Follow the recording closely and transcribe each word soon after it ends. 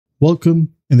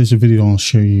Welcome. In this video, I'll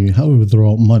show you how to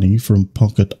withdraw money from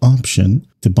Pocket Option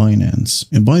to Binance.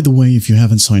 And by the way, if you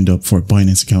haven't signed up for a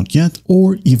Binance account yet,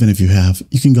 or even if you have,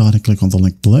 you can go ahead and click on the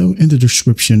link below in the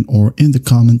description or in the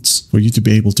comments for you to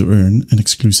be able to earn an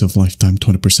exclusive lifetime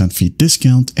 20% fee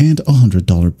discount and a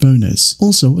 $100 bonus.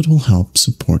 Also, it will help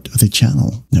support the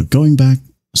channel. Now, going back,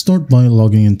 start by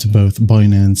logging into both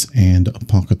Binance and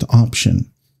Pocket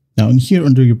Option. Now, in here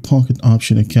under your Pocket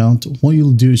Option account, what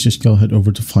you'll do is just go ahead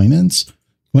over to Finance,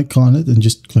 click on it, and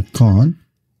just click on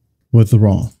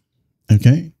Withdrawal.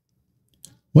 Okay,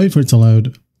 wait for it to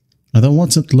load. And then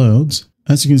once it loads,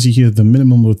 as you can see here, the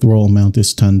minimum withdrawal amount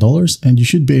is $10, and you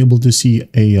should be able to see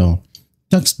a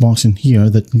text box in here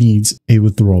that needs a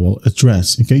withdrawal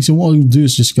address. Okay, so what you'll do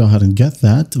is just go ahead and get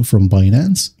that from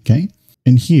Binance. Okay,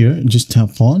 in here, just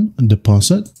tap on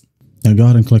Deposit. Now go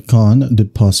ahead and click on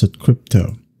Deposit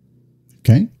Crypto.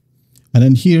 Okay, and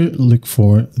then here, look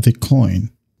for the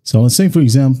coin. So let's say, for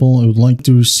example, I would like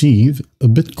to receive a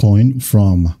Bitcoin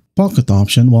from Pocket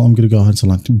Option. Well, I'm going to go ahead and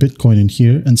select Bitcoin in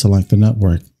here and select the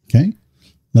network. Okay,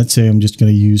 let's say I'm just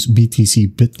going to use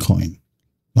BTC Bitcoin,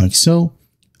 like so,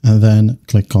 and then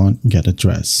click on Get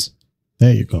Address.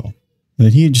 There you go. And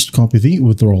then here, just copy the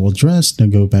withdrawal address, then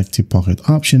go back to Pocket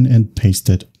Option and paste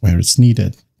it where it's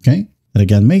needed. Okay. And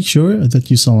again, make sure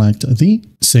that you select the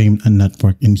same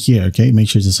network in here. Okay, make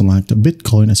sure to select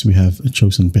Bitcoin as we have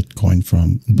chosen Bitcoin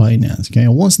from Binance. Okay,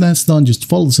 and once that's done, just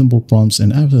follow the simple prompts,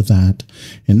 and after that,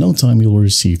 in no time, you'll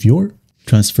receive your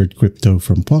transferred crypto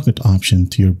from Pocket Option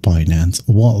to your Binance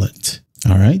wallet.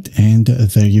 All right, and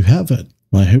there you have it.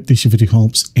 Well, I hope this video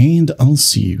helps, and I'll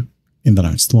see you in the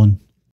next one.